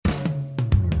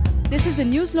This is a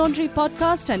News Laundry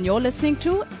podcast and you're listening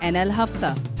to NL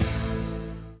Hafta.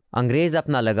 अंग्रेज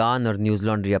अपना लगान और न्यूज़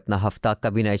लॉन्ड्री अपना हफ्ता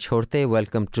कभी नहीं छोड़ते.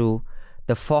 Welcome to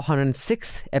the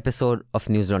 406th episode of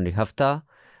News Laundry Hafta.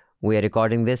 We are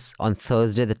recording this on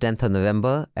Thursday, the 10th of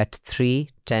November at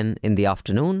 3:10 in the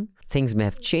afternoon. Things may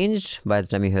have changed by the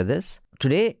time you hear this.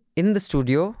 Today in the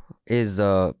studio is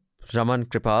Raman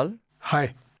Kripal. Hi.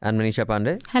 And Manisha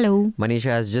Pandey. Hello.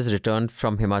 Manisha has just returned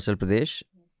from Himachal Pradesh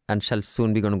and shall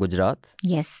soon be going to Gujarat.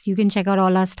 Yes, you can check out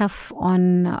all our stuff on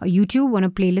YouTube on a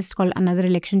playlist called Another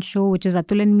Election Show, which is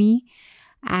Atul and me.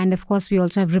 And of course, we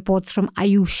also have reports from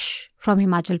Ayush from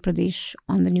Himachal Pradesh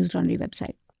on the News Laundry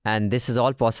website. And this is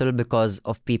all possible because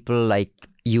of people like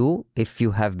you, if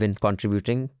you have been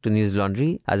contributing to News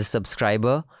Laundry as a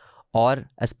subscriber or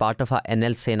as part of our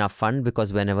NL Sena fund,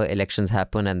 because whenever elections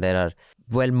happen and there are,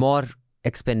 more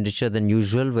expenditure than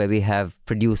usual, where we have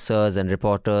producers and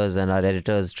reporters and our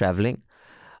editors traveling.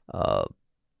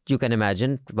 You can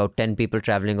imagine about 10 people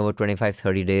traveling over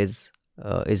 25-30 days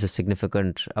is a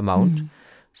significant amount.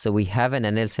 So we have an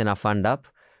NL Sena fund up.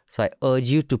 So I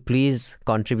urge you to please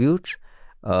contribute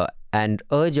and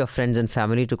urge your friends and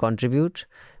family to contribute,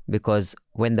 because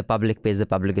when the public pays, the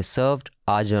public is served.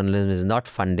 Our journalism is not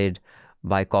funded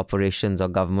by corporations or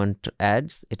government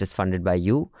ads. It is funded by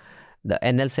you. The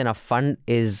NL Sena fund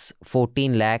is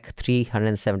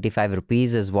 14,375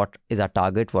 rupees is what is our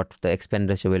target, what the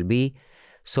expenditure will be.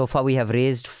 So far we have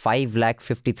raised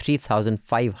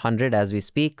 5,53,500 as we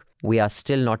speak. We are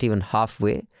still not even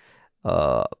halfway.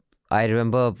 I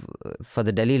remember for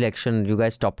the Delhi election, you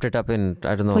guys topped it up in,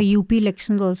 I don't know. For UP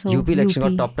elections also. UP election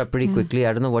got topped up pretty quickly.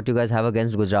 I don't know what you guys have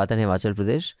against Gujarat and Himachal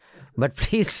Pradesh. But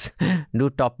please do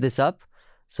top this up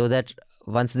so that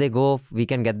once they go, we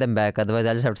can get them back. Otherwise,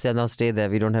 I'll just have to say, now stay there.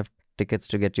 We don't have tickets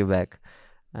to get you back.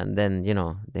 And then,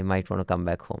 they might want to come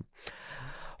back home.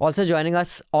 Also joining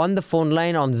us on the phone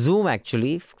line, on Zoom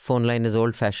actually. Phone line is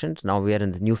old-fashioned. Now we are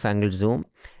in the newfangled Zoom.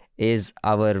 Is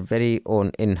our very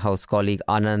own in-house colleague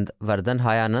Anand Vardhan.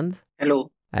 Hi, Anand.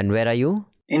 Hello. And where are you?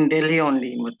 In Delhi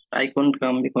only, but I couldn't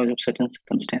come because of certain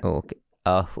circumstances. Oh, okay.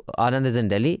 Anand is in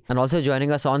Delhi. And also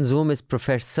joining us on Zoom is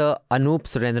Professor Anup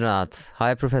Surendranath.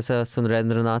 Hi, Professor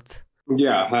Surendranath.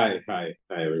 Yeah, hi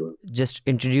everyone. Just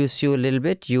introduce you a little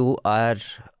bit. You are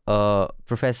a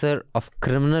professor of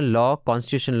criminal law,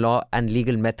 constitutional law and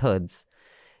legal methods.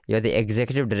 You're the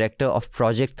executive director of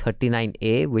Project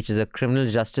 39A, which is a criminal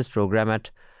justice program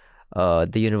at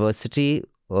the university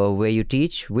where you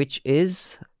teach, which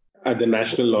is? At the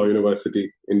National Law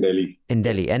University in Delhi. In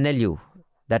Delhi, NLU.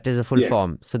 That is a full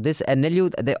form. So this NLU,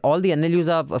 all the NLUs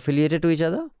are affiliated to each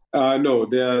other? No,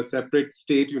 they are separate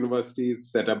state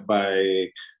universities set up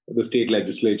by the state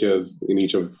legislatures in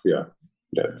each of,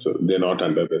 so they're not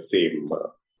under the same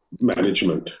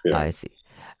management. Yeah. I see.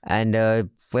 And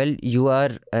you are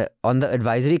on the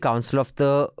advisory council of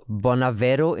the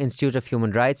Bonavero Institute of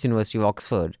Human Rights, University of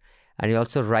Oxford. And you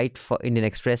also write for Indian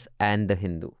Express and The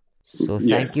Hindu. So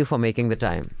thank you for making the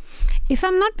time. If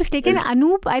I'm not mistaken,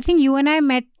 Anup, I think you and I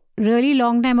met really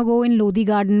long time ago in Lodi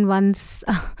Garden once.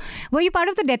 Were you part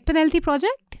of the death penalty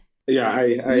project? Yeah,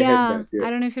 I had that. Yes. I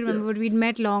don't know if you remember, but we'd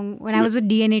met when I was with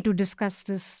DNA to discuss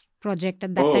this project.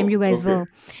 At that time, you guys were.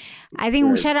 I think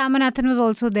Usha Ramanathan was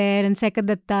also there and Sekar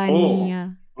Datta.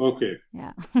 Okay.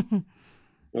 Yeah.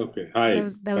 Okay. Hi.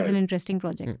 That was an interesting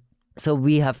project. So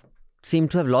we seem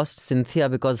to have lost Cynthia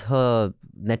because her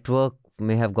network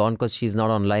may have gone because she's not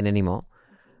online anymore.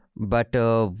 But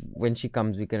when she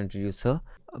comes, we can introduce her.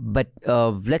 But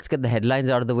let's get the headlines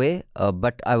out of the way.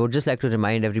 But I would just like to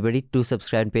remind everybody to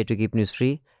subscribe and pay to keep news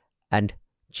free and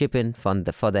chip in for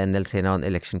the NL Sena on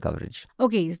election coverage.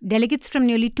 Okay, delegates from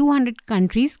nearly 200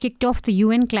 countries kicked off the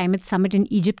UN Climate Summit in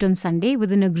Egypt on Sunday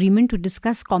with an agreement to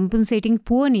discuss compensating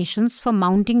poor nations for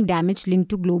mounting damage linked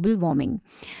to global warming.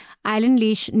 Island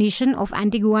nation of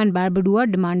Antigua and Barbuda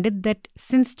demanded that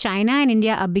since China and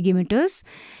India are big emitters,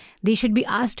 they should be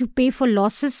asked to pay for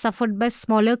losses suffered by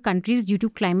smaller countries due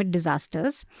to climate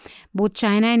disasters. Both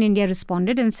China and India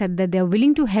responded and said that they are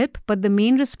willing to help, but the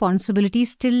main responsibility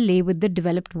still lay with the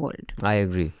developed world. I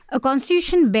agree. A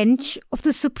constitution bench of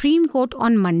the Supreme Court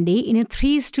on Monday, in a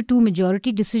 3-2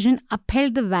 majority decision,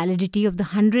 upheld the validity of the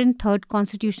 103rd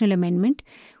constitutional amendment,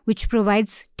 which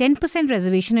provides 10%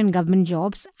 reservation in government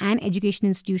jobs and education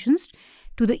institutions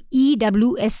to the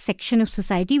EWS section of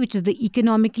society, which is the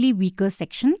economically weaker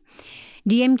section.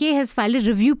 DMK has filed a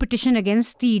review petition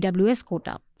against the EWS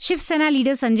quota. Shiv Sena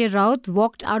leader Sanjay Raut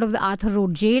walked out of the Arthur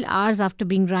Road jail hours after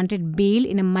being granted bail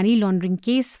in a money laundering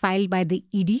case filed by the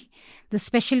ED. The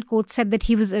special court said that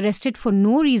he was arrested for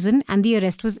no reason and the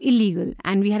arrest was illegal.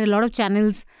 And we had a lot of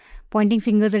channels pointing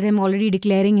fingers at him, already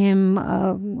declaring him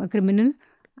a criminal.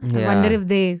 I wonder if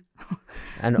they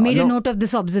made a note of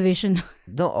this observation.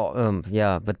 No,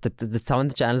 but some of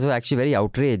the channels were actually very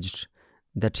outraged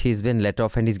that he's been let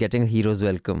off and he's getting a hero's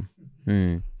welcome.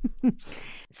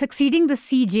 Succeeding the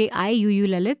CJI UU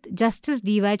Lalit, Justice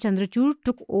D.Y. Chandrachud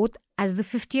took oath as the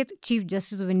 50th Chief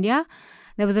Justice of India.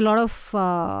 There was a lot of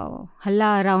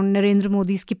halla around Narendra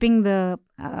Modi skipping the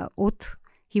oath.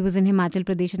 He was in Himachal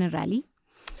Pradesh in a rally.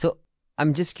 So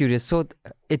I'm just curious. So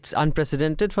it's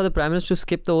unprecedented for the Prime Minister to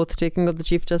skip the oath taking of the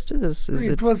Chief Justice?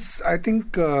 It was, I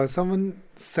think someone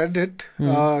said it.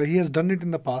 He has done it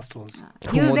in the past also.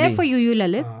 He was there for UU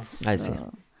Lalit. I see.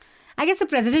 I guess the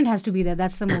president has to be there.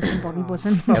 That's the most important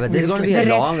person. Yeah, but this is going to be a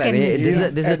long... this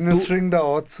is administering the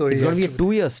oath, so it's going to be a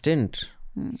 2-year stint.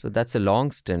 So that's a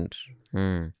long stint.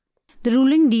 The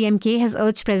ruling DMK has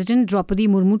urged President Draupadi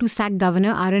Murmu to sack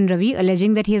Governor R.N. Ravi,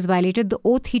 alleging that he has violated the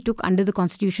oath he took under the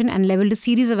constitution and levelled a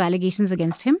series of allegations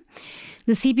against him.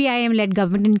 The CPIM-led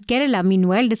government in Kerala,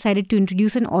 meanwhile, decided to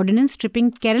introduce an ordinance stripping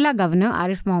Kerala Governor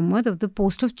Arif Mohammed of the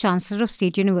post of Chancellor of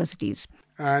State Universities.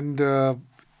 And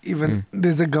even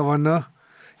there's a governor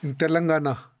in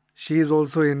Telangana. She is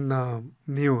also in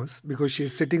news because she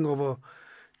is sitting over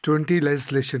 20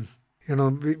 legislation,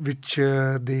 which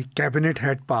the cabinet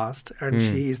had passed, and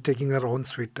she is taking her own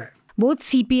sweet time. Both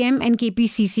CPM and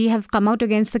KPCC have come out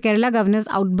against the Kerala governor's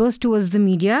outburst towards the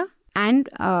media and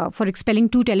for expelling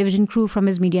 2 television crew from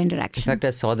his media interaction. In fact, I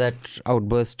saw that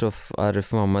outburst of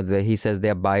Arif Mohammed where he says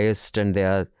they are biased and they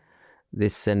are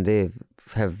this and they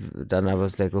have done. I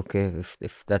was like, okay,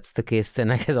 if that's the case,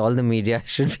 then I guess all the media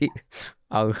should be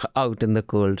out in the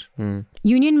cold.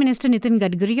 Union Minister Nitin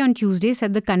Gadkari on Tuesday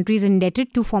said the country is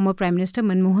indebted to former Prime Minister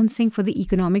Manmohan Singh for the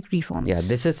economic reforms. Yeah,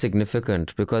 this is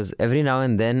significant because every now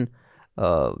and then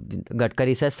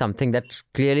Gadkari says something that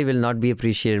clearly will not be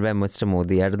appreciated by Mr.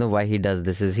 Modi. I don't know why he does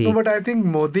this. No, but I think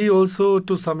Modi also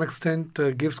to some extent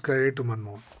gives credit to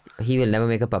Manmohan. He will never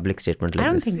make a public statement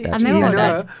like this. I don't think so. I've never heard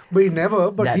that. But he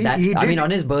never. But he did. I mean, on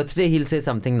his birthday, he'll say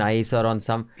something nice or on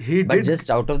some... But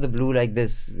just out of the blue like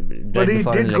this. But he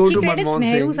did go to Manmohan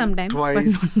Singh sometimes,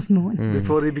 twice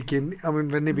before he became...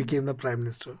 when he became the Prime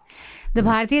Minister. The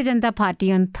Bharatiya Janata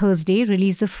Party on Thursday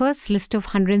released the first list of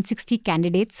 160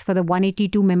 candidates for the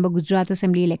 182-member Gujarat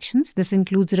Assembly elections. This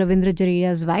includes Ravindra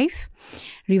Jadeja's wife,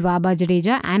 Rivaba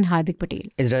Jadeja and Hardik Patel.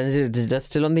 Is Ravindra Jadeja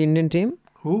still on the Indian team?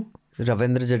 Who?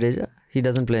 Ravindra Jadeja? He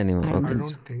doesn't play anymore. I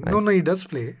don't think. No, he does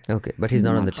play. Okay, but he's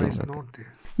not on the team. He's not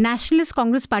there. Nationalist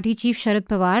Congress Party Chief Sharad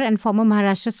Pawar and former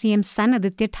Maharashtra CM's son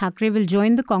Aditya Thackeray will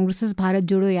join the Congress's Bharat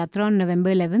Jodo Yatra on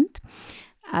November 11th.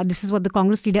 This is what the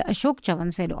Congress leader Ashok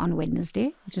Chavan said on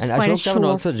Wednesday. And Ashok Chavan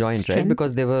also joined, right?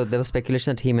 Because there was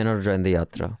speculation that he may not join the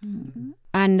Yatra.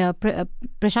 And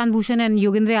Prashant Bhushan and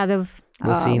Yogendra Yadav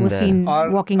were seen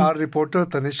walking. Our reporter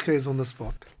Tanishka is on the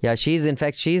spot. Yeah, she's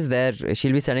there.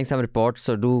 She'll be sending some reports,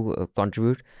 so do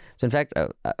contribute. So in fact,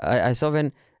 I saw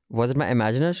was it my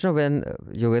imagination or when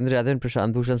Yogendra Yadav and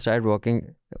Prashant Bhushan started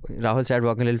walking, Rahul started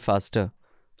walking a little faster?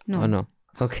 No. Oh, no.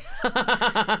 Okay.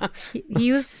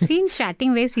 he was seen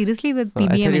chatting very seriously with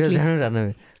PBM. I thought he was trying to run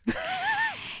away.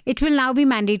 It will now be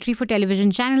mandatory for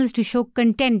television channels to show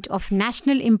content of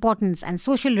national importance and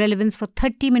social relevance for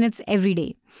 30 minutes every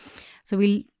day. So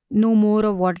we'll know more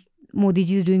of what Modi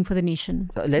ji is doing for the nation.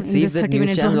 So let's see if the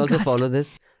news channels also follow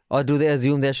this. Or do they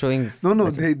assume they're showing... No,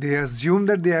 they assume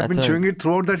that they have been showing it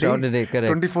throughout the day.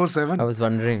 24/7. I was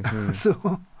wondering.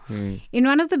 In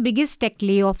one of the biggest tech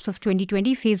layoffs of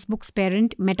 2020, Facebook's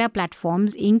parent Meta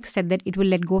Platforms Inc. said that it will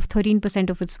let go of 13%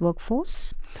 of its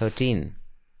workforce. 13?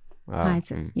 Wow.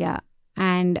 Yeah.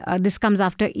 And this comes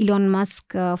after Elon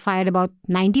Musk fired about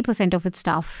 90% of its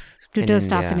staff, Twitter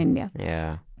staff in India.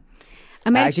 Yeah.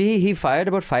 Actually, he fired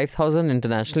about 5,000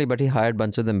 internationally, but he hired a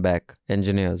bunch of them back,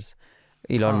 engineers.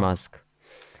 Elon Musk.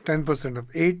 10% of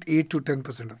 8 to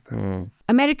 10% of them.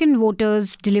 American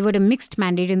voters delivered a mixed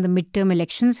mandate in the midterm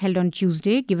elections held on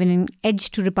Tuesday, giving an edge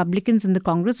to Republicans in the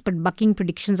Congress, but bucking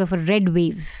predictions of a red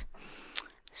wave.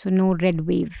 So no red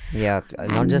wave. Yeah,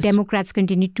 Democrats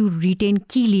continue to retain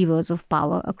key levers of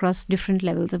power across different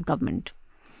levels of government.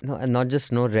 No, and not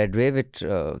just no red wave. It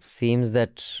seems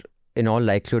that in all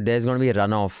likelihood there's going to be a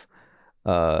runoff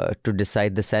to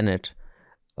decide the Senate.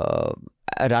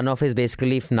 A runoff is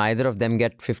basically if neither of them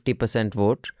get 50%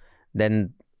 vote,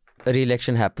 then a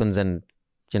re-election happens, and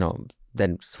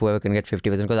then whoever can get 50%.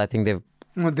 Because I think they've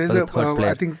there's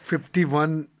I think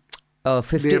 51.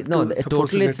 50. No,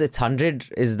 total it's 100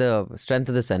 is the strength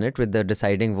of the Senate with the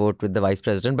deciding vote with the vice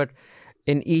president. But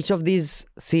in each of these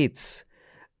seats,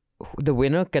 the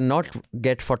winner cannot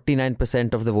get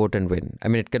 49% of the vote and win. I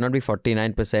mean, it cannot be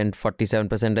 49%,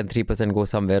 47% and 3% go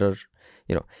somewhere, or,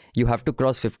 you have to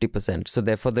cross 50%. So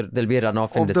therefore there'll be a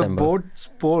runoff in December. Of the votes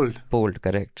polled. Polled,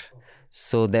 correct.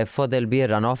 So therefore there'll be a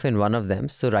runoff in one of them.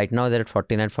 So right now they're at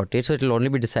 49, 48. So it'll only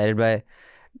be decided by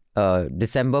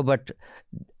December. But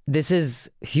this is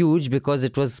huge because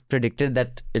it was predicted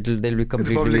that they'll be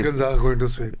completely... Republicans are going to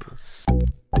sweep.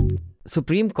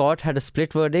 Supreme Court had a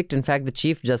split verdict. In fact, the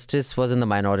Chief Justice was in the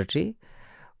minority,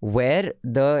 where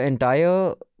the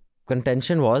entire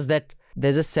contention was that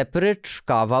there's a separate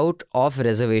carve-out of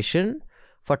reservation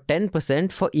for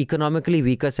 10% for economically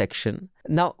weaker section.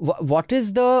 Now, what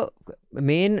is the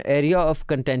main area of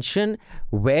contention?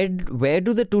 Where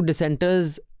do the two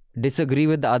dissenters disagree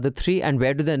with the other three, and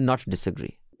where do they not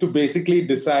disagree? To basically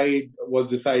deciding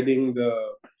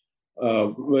the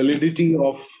validity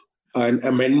of an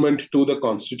amendment to the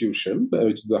Constitution,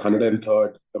 which is the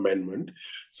 103rd Amendment.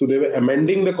 So they were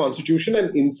amending the Constitution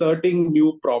and inserting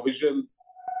new provisions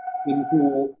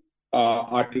into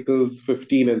Articles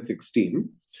 15 and 16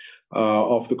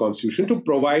 of the Constitution to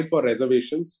provide for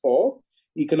reservations for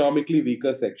economically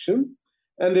weaker sections.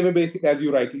 And they were basically, as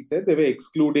you rightly said, they were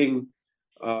excluding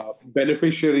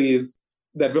beneficiaries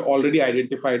that were already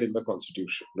identified in the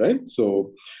Constitution, right?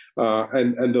 So,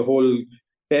 and the whole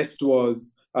test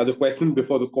was, the question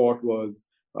before the court was,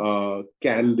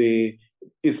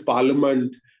 is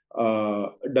Parliament,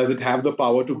 does it have the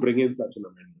power to bring in such an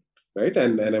amendment, right?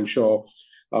 And I'm sure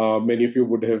many of you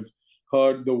would have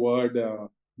heard the word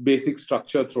basic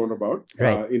structure thrown about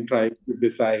in trying to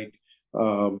decide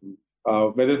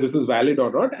whether this is valid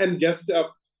or not. And just,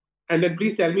 and then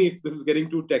please tell me if this is getting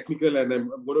too technical, and I'm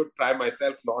going to try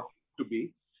myself not to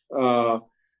be.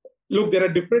 Look, there are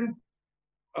different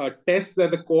tests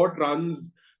that the court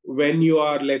runs when you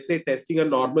are, let's say, testing a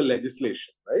normal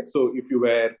legislation, right? So if you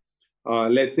were,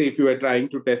 let's say, if you were trying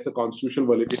to test the constitutional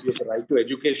validity of the Right to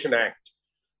Education Act,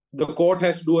 the court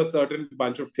has to do a certain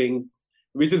bunch of things,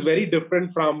 which is very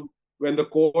different from when the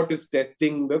court is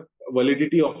testing the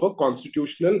validity of a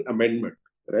constitutional amendment,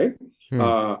 right?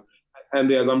 And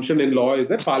the assumption in law is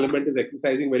that Parliament is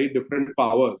exercising very different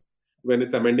powers when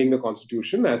it's amending the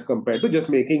Constitution as compared to just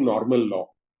making normal law,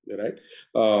 right?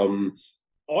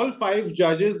 All five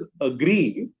judges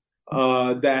agree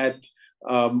that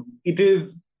it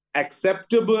is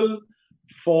acceptable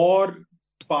for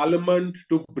Parliament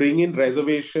to bring in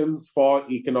reservations for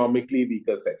economically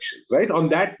weaker sections, right? On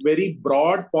that very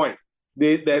broad point,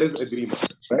 there is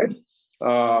agreement, right?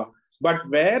 But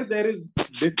where there is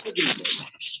disagreement,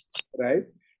 right,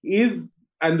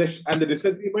 and the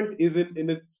disagreement is in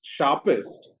its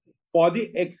sharpest for the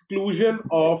exclusion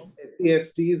of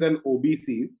SC/STs and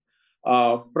OBCs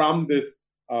from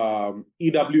this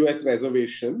EWS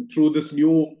reservation through this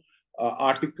new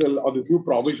article or this new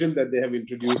provision that they have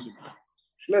introduced.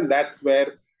 And that's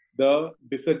where the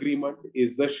disagreement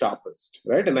is the sharpest,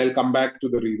 right? And I'll come back to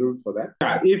the reasons for that.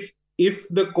 If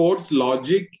the court's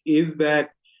logic is that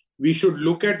we should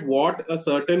look at what a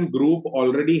certain group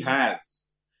already has,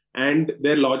 and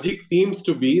their logic seems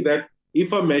to be that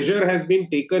if a measure has been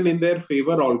taken in their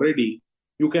favor already,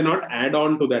 you cannot add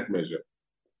on to that measure,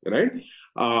 right?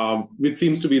 Which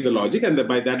seems to be the logic. And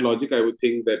by that logic, I would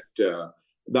think that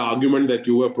the argument that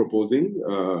you were proposing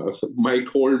might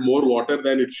hold more water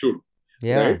than it should.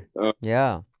 Yeah. Right?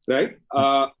 Right?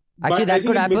 Actually, that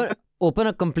could open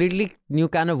a completely new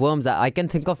can of worms. I can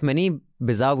think of many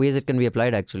bizarre ways it can be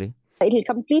applied, actually. It will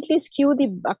completely skew the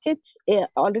buckets,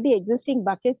 already existing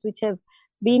buckets, which have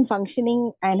been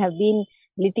functioning and have been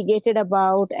litigated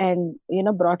about and,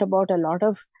 brought about a lot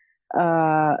of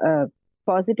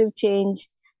positive change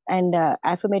and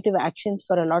affirmative actions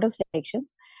for a lot of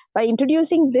sections. By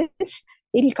introducing this,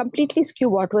 it will completely skew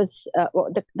what was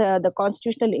the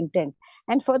constitutional intent.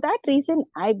 And for that reason,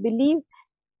 I believe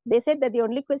they said that the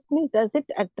only question is, does it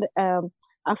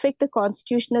affect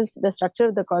the structure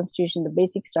of the Constitution, the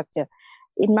basic structure?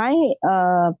 In my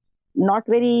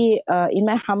in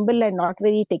my humble and not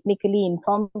very technically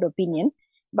informed opinion,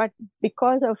 but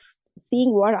because of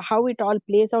seeing how it all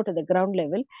plays out at the ground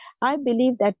level, I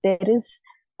believe that there is,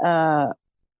 the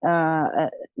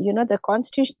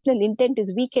constitutional intent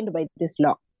is weakened by this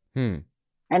law.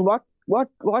 And what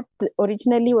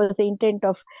originally was the intent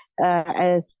of,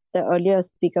 as the earlier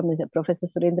speaker, Professor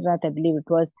Surendranath, I believe it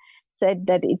was, said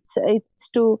that it's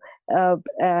to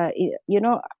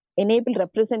enable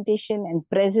representation and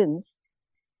presence.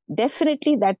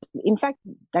 Definitely, that in fact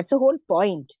that's a whole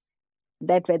point.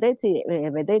 That whether it's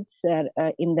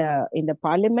in the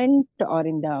parliament or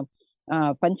in the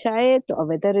panchayat, or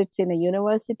whether it's in a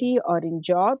university or in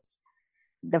jobs,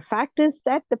 the fact is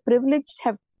that the privileged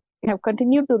have have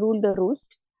continued to rule the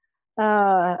roost.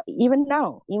 Even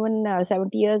now, even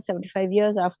 70 years, 75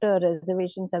 years after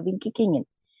reservations have been kicking in.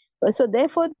 So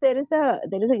therefore, there is a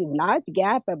large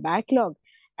gap, a backlog,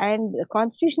 and the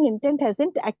constitutional intent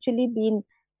hasn't actually been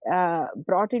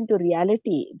brought into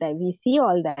reality. That we see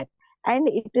all that, and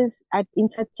it is in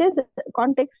such a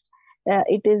context,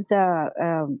 it's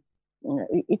a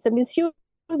misuse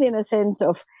in a sense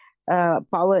of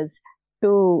powers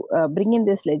to bring in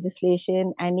this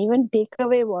legislation and even take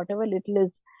away whatever little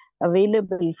is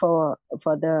available for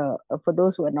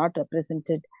those who are not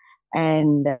represented,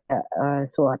 and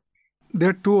so on. There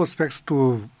are two aspects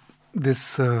to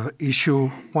this issue.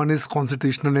 One is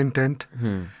constitutional intent.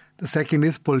 The second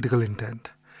is political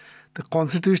intent. The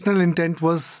constitutional intent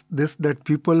was this: that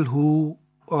people who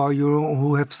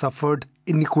who have suffered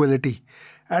inequality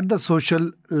at the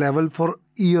social level for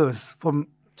years, for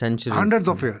centuries, hundreds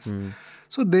of years,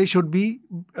 so they should be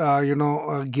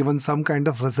given some kind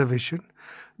of reservation.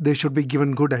 They should be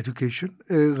given good education,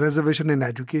 reservation in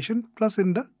education, plus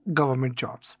in the government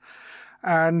jobs.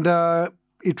 And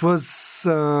it was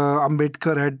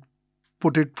Ambedkar had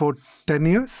put it for 10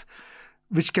 years,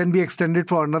 which can be extended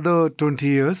for another 20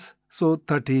 years, so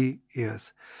 30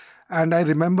 years. And I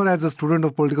remember as a student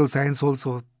of political science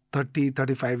also,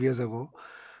 35 years ago,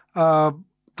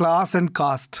 class and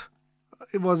caste.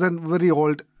 It was a very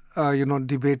old,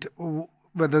 debate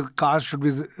whether caste should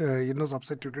be,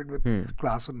 substituted with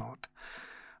class or not.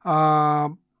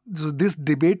 So this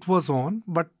debate was on,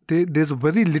 but there's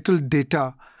very little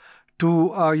data to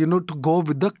to go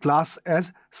with the class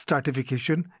as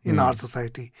stratification in our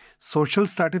society. Social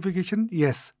stratification,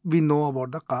 yes, we know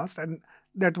about the caste, and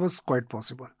that was quite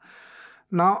possible.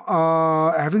 Now,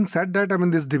 having said that, I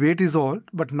mean, this debate is all,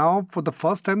 but now for the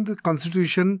first time, the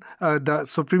Constitution, the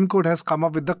Supreme Court has come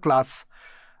up with the class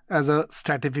as a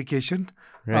stratification.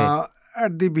 Right.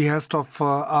 At the behest of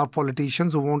our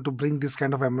politicians who want to bring this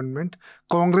kind of amendment.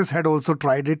 Congress had also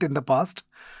tried it in the past,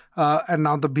 and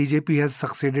now the BJP has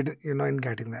succeeded, in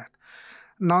getting that.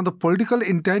 Now, the political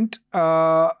intent,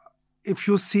 if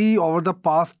you see over the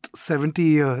past 70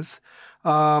 years,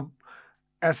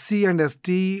 SC and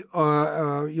ST,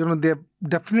 they have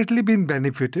definitely been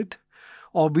benefited.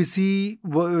 OBC,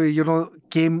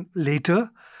 came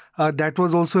later. That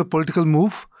was also a political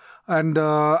move. And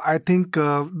I think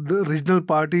the regional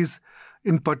parties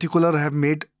in particular have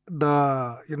made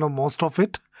the, most of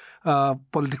it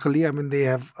politically. I mean, they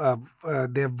have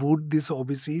wooed these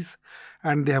OBCs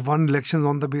and they have won elections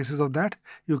on the basis of that.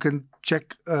 You can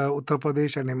check Uttar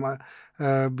Pradesh and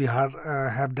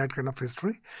Bihar have that kind of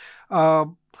history.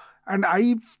 And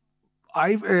I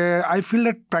feel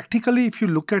that practically, if you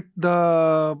look at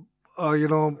the,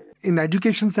 in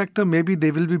education sector, maybe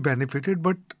they will be benefited,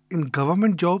 but in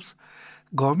government jobs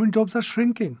are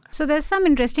shrinking. So there's some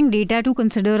interesting data to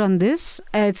consider on this.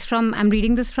 I'm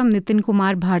reading this from Nitin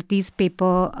Kumar Bharti's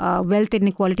paper, Wealth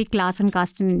Inequality, Class and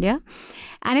Caste in India.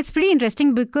 And it's pretty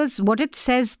interesting because what it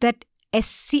says that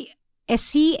SC,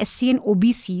 SC and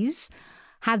OBCs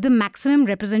have the maximum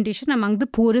representation among the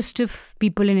poorest of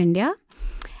people in India.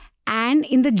 And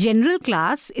in the general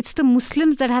class, it's the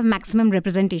Muslims that have maximum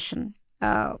representation.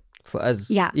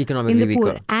 Economically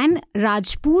weaker. And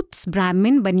Rajputs,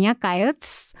 Brahmin, Baniya,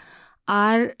 Kayats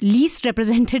are least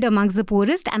represented amongst the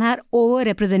poorest and are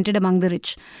overrepresented among the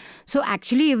rich. So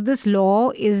actually, if this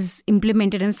law is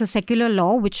implemented, and it's a secular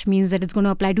law, which means that it's going to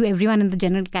apply to everyone in the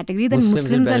general category, then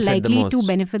Muslims are likely to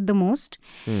benefit the most.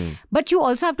 But you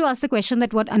also have to ask the question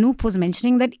that what Anup was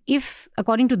mentioning, that if,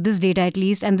 according to this data at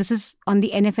least, and this is on the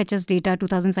NFHS data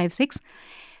 2005-06,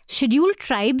 scheduled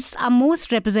tribes are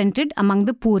most represented among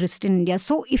the poorest in India.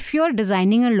 So if you're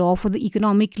designing a law for the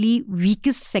economically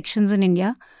weakest sections in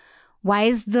India, why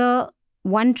is the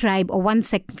one tribe or one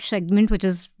segment, which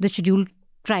is the scheduled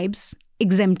tribes,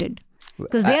 exempted?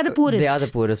 Because they are the poorest. They are the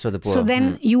poorest of the poor. So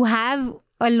then you have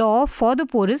a law for the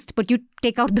poorest, but you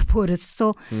take out the poorest.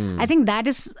 So I think that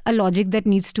is a logic that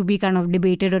needs to be kind of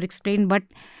debated or explained. But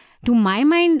to my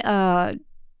mind,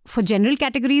 for general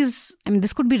categories, I mean,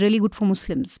 this could be really good for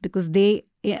Muslims because they,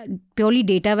 purely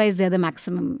data-wise, they're the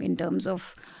maximum in terms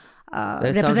of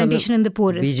representation in the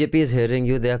poorest. BJP is hearing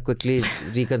you. They are quickly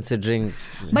reconsidering.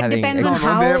 But depends on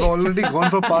how... They have already gone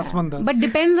for past mandas. But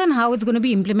depends on how it's going to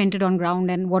be implemented on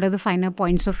ground and what are the finer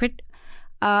points of it.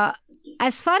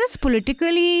 As far as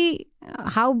politically,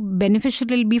 how beneficial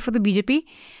it will be for the BJP,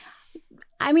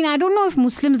 I mean, I don't know if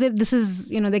Muslims, this is,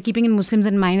 they're keeping in Muslims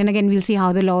in mind. And again, we'll see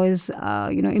how the law is,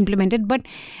 implemented. But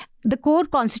the core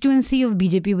constituency of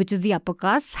BJP, which is the upper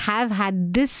castes, have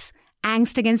had this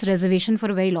angst against reservation for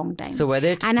a very long time. So whether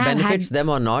it benefits them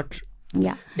or not,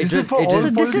 Yeah. This is for all So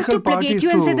this is to political placate parties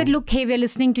you and say to- that, look, hey, we're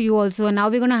listening to you also. And now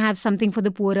we're going to have something for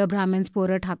the poorer Brahmins,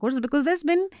 poorer Thakurs, because there's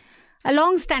been a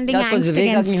long-standing Because angst Vivek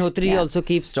against... Agnihotri also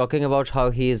keeps talking about how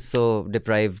he is so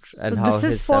deprived and So how this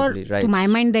his is for, family, right? to my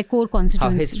mind, their core How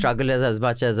constituency. his struggle is as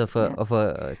much as of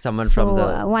someone So from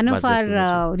the one of Madras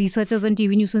our position. researchers on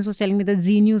TV News was telling me that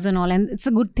Z News and all, and it's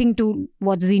a good thing to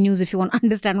watch Z News if you want to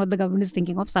understand what the government is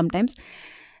thinking of sometimes.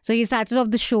 So he started off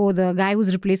the show, the guy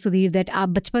who's replaced Sudhir, that आप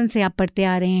बचपन से आप पढ़ते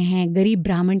आ रहे हैं गरीब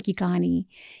ब्राह्मण की कहानी,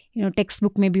 टेक्स्ट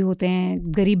बुक में भी होते हैं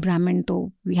गरीब ब्राह्मण,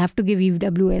 तो we have to give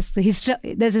EWS. So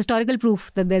there's historical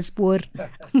proof that there's poor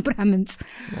Brahmins.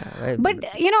 But,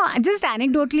 just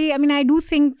anecdotally, I mean, I do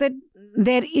think that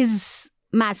there is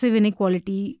massive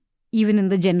inequality even in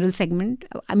the general segment.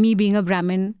 Me being a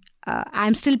Brahmin,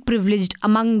 I'm still privileged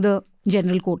among the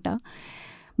general quota.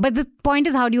 But the point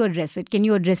is, how do you address it? Can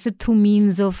you address it through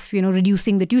means of,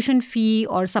 reducing the tuition fee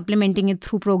or supplementing it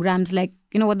through programs like,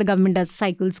 what the government does,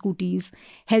 cycle, scooties,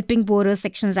 helping poorer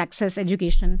sections access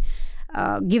education,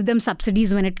 give them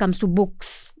subsidies when it comes to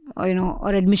books,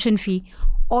 or admission fee?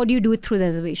 Or do you do it through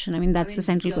reservation? I mean, that's the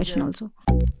central question also.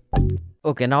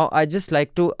 Okay, now I just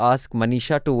like to ask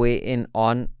Manisha to weigh in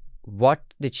on what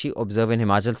did she observe in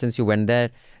Himachal. Since you went there,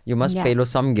 you must payload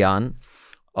some gyan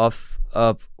of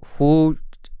who...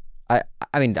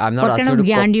 I mean, I'm not what asking kind of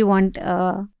you to... gyan do you want?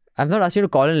 I'm not asking you to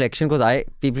call an election because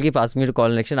people keep asking me to call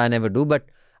an election. I never do, but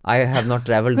I have not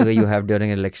traveled the way you have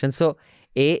during an election. So,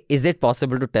 A, is it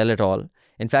possible to tell it all?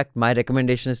 In fact, my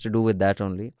recommendation is to do with that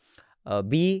only.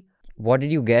 B, what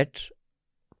did you get?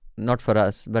 Not for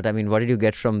us, but I mean, what did you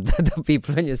get from the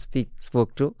people when you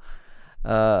spoke to?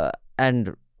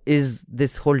 And is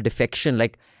this whole defection,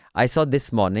 like I saw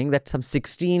this morning that some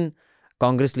 16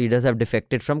 Congress leaders have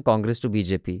defected from Congress to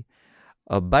BJP.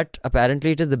 But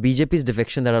apparently it is the BJP's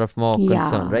defection that are of more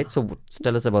concern, right? So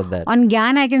tell us about that. On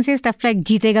Gyan, I can say stuff like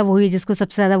जीतेगा वही जिसको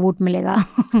सबसे ज़्यादा vote मिलेगा.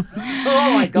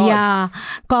 Oh my God. Yeah,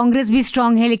 Congress भी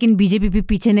strong है लेकिन BJP भी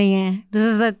पीछे नहीं है.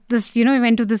 We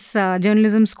went to this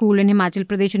journalism school in Himachal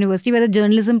Pradesh University where the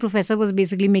journalism professor was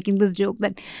basically making this joke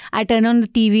that I turn on the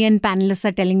TV and panelists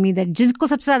are telling me that जिसको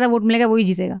सबसे ज़्यादा vote मिलेगा वही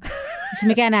जीतेगा.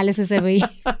 इसमें क्या analysis है भाई?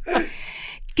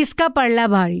 किसका पड़ला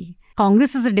भारी?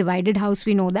 Congress is a divided house,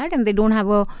 we know that, and they don't have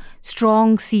a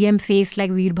strong CM face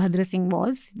like Veerbhadra Singh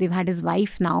was. They've had his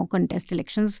wife now contest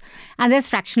elections, and there's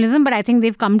fractionalism, but I think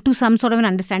they've come to some sort of an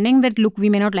understanding that, look, we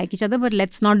may not like each other, but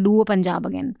let's not do a Punjab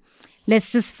again.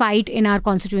 Let's just fight in our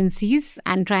constituencies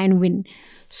and try and win.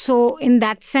 So in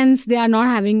that sense, they are not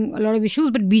having a lot of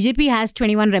issues, but BJP has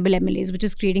 21 rebel MLAs, which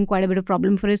is creating quite a bit of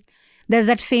problem for us. There's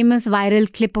that famous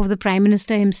viral clip of the Prime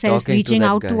Minister himself reaching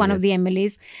out to one of the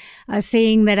MLAs,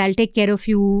 saying that I'll take care of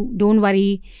you, don't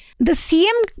worry. The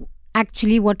CM,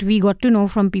 actually, what we got to know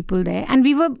from people there, and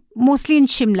we were mostly in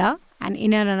Shimla and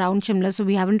in and around Shimla, so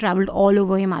we haven't travelled all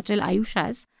over Himachal, Ayush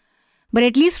has. But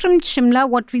at least from Shimla,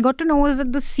 what we got to know was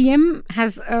that the CM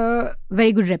has a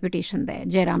very good reputation there,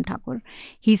 Jairam Thakur.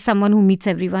 He's someone who meets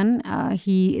everyone.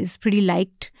 He is pretty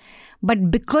liked.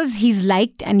 But because he's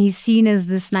liked and he's seen as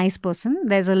this nice person,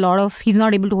 there's a lot of... He's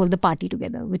not able to hold the party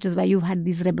together, which is why you've had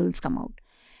these rebels come out.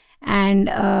 And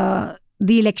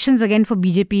the elections again for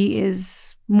BJP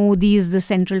is... Modi is the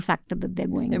central factor that they're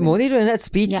going with. Modi in that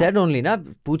speech said only, na,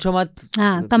 पूछो मत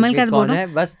कमल का कौन है,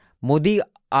 बस मोदी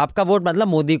आपका vote मतलब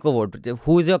मोदी को vote.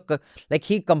 Who is your... Like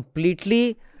he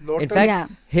completely... In fact,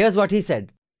 here's what he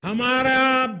said.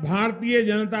 हमारा भारतीय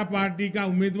जनता पार्टी का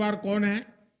उम्मीदवार कौन है?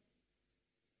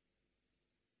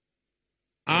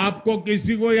 आपको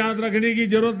किसी को याद रखने की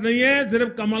जरूरत नहीं है,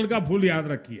 सिर्फ कमल का फूल याद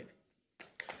रखिए.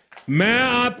 मैं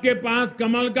आपके पास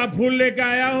कमल का फूल लेकर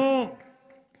आया हूं.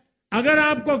 अगर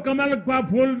आपको कमल का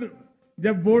फूल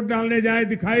जब वोट डालने जाए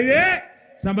दिखाई दे,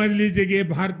 समझ लीजिए कि ये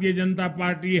भारतीय जनता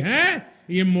पार्टी है,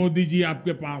 ये मोदी जी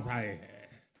आपके पास आए हैं.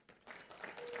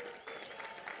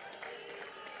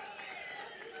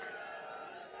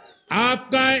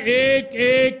 आपका एक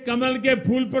एक कमल के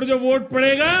फूल पर जो वोट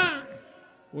पड़ेगा,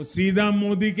 वो सीधा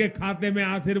मोदी के खाते में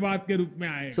आशीर्वाद के रूप में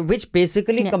आएगा. So which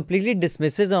basically completely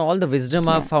dismisses all the wisdom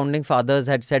our founding fathers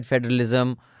had said,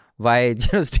 federalism, why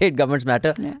state governments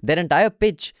matter. Their entire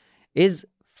pitch is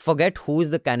forget who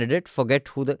is the candidate, forget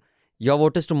your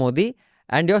vote is to Modi,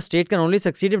 and your state can only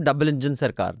succeed if double engine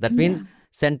sarkar. That means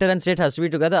center and state has to be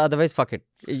together, otherwise fuck it.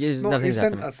 It's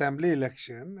an assembly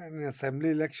election, and in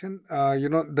assembly election,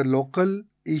 the local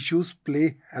issues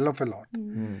play hell of a lot.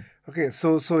 Okay,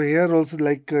 so here also,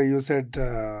 like you said,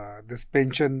 this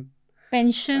pension,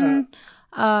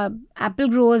 apple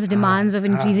growers' demands of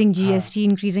increasing GST,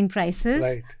 increasing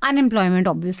prices, unemployment,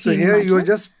 obviously. So here you're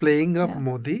just playing up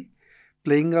Modi,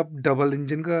 playing up double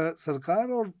engine ka sarkar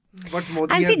or what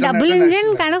Modi And has see, done double at a engine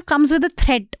national kind of comes with a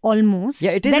threat almost.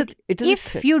 Yeah, it is. That It is a if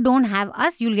threat. you don't have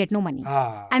us, you'll get no money.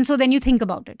 level. And so then you think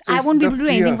about it. So I it's won't be the able to do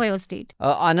anything fear. for your state.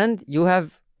 Anand, you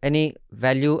have any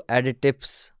value-added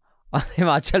tips on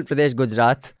Himachal Pradesh,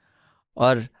 Gujarat,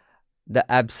 or the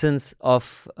absence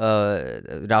of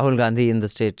Rahul Gandhi in the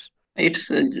state? It's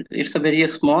a very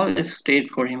small state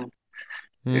for him.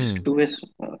 It's too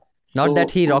Not so,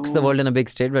 that he rocks the world in a big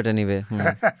state, but anyway.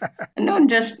 No,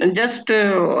 just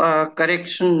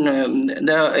correction.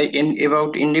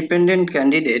 About independent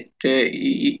candidate.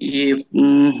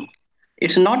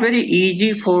 It's not very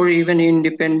easy for even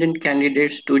independent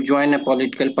candidates to join a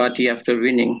political party after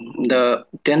winning. The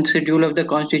 10th schedule of the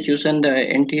Constitution, the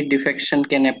anti-defection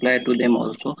can apply to them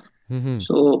also.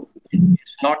 So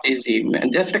it's not easy.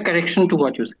 Just a correction to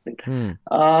what you said.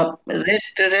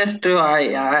 Rest,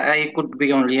 I could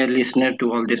be only a listener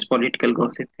to all this political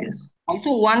gossip. Yes.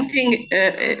 Also, one thing,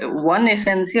 one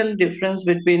essential difference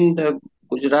between the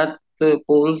Gujarat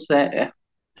polls and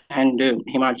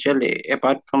Himachal,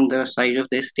 apart from the size of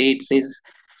the states, is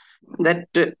that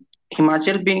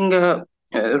Himachal being a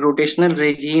rotational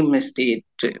regime state,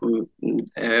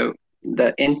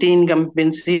 the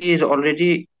anti-incumbency is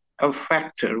already a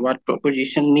factor. What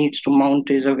opposition needs to mount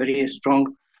is a very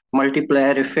strong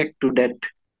multiplier effect to that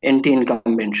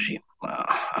anti-incumbency.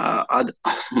 But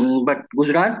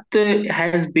Gujarat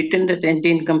has beaten that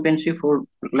anti-incumbency for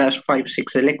last five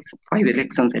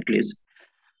elections at least.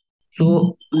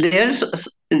 So there's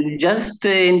just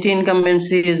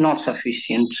anti-incumbency is not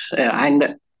sufficient.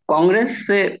 And Congress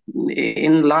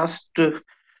in last say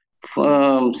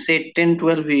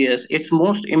 10-12 years, its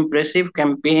most impressive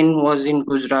campaign was in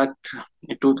Gujarat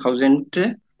in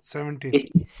 2017. Sorry,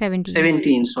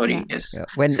 Yeah. yes. Yeah.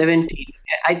 When 17.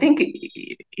 I think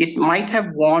it might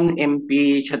have won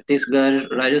MP, Chhattisgarh,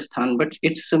 Rajasthan, but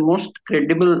its most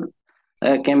credible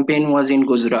campaign was in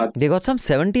Gujarat. they got some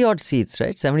 70 odd seats,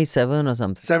 right? 77 or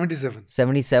something. 77.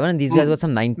 77, and these guys got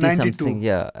some 90 92. something.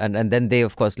 Yeah, and then they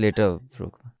of course later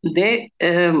broke. They,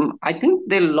 I think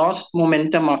they lost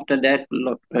momentum after that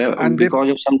And they- because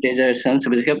of some desertions.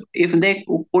 If they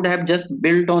could have just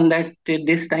built on that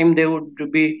this time, they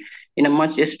would be in a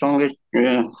much stronger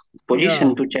position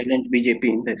Yeah. to challenge BJP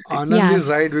in this. Anand Yes. is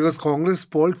right because Congress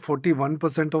polled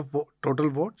 41% of total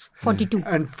votes 42.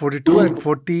 and 42 and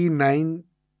 49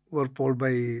 were polled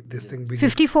by this thing. BJP.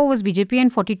 54 was BJP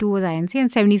and 42 was INC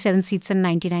and 77 seats and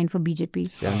 99 for BJP.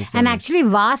 77. And actually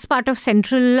vast part of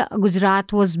central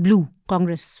Gujarat was blue,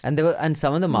 Congress. And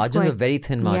some of the margins quite- were very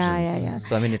thin margins. Yeah.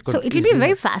 So I mean, it could. So it'll be easily-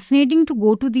 very fascinating to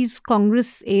go to these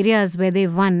Congress areas where they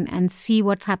won and see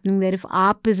what's happening there, if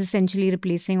AAP is essentially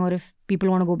replacing or if people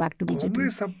want to go back to BJP.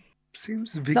 Congress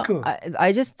seems No, weaker.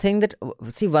 I just think that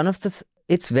one of the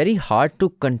it's very hard to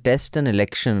contest an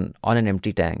election on an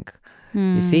empty tank.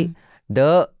 You see,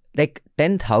 the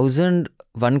 10,000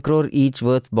 1 crore each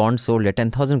worth bonds sold.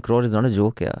 10,000 crore is not a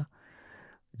joke, yeah.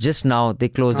 Just now they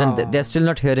closed and they're still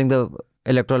not hearing the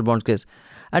electoral bonds case.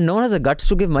 And no one has the guts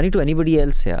to give money to anybody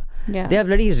else here. Yeah. They are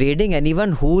bloody raiding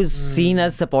anyone who is seen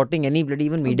as supporting any bloody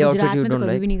even media outfit Gujarat you में तो don't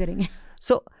कभी like. भी नहीं करेंगे.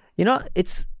 So,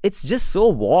 it's just so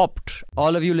warped.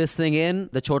 All of you listening in,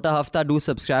 the Chota Hafta, do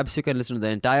subscribe so you can listen to the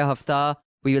entire Hafta.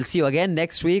 We will see you again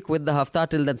next week with the Hafta.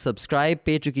 Till then, subscribe,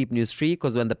 pay to keep news free,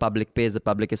 because when the public pays, the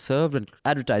public is served. When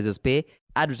advertisers pay,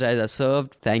 advertisers are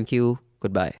served. Thank you.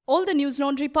 Goodbye. All the News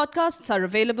Laundry podcasts are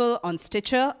available on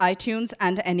Stitcher, iTunes,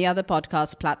 and any other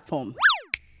podcast platform.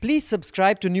 Please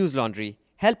subscribe to News Laundry.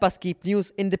 Help us keep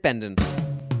news independent.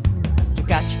 To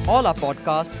catch all our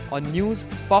podcasts on news,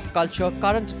 pop culture,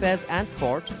 current affairs, and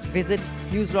sport, visit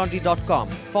newslaundry.com.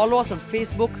 Follow us on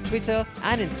Facebook, Twitter,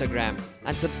 and Instagram,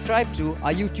 and subscribe to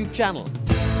our YouTube channel.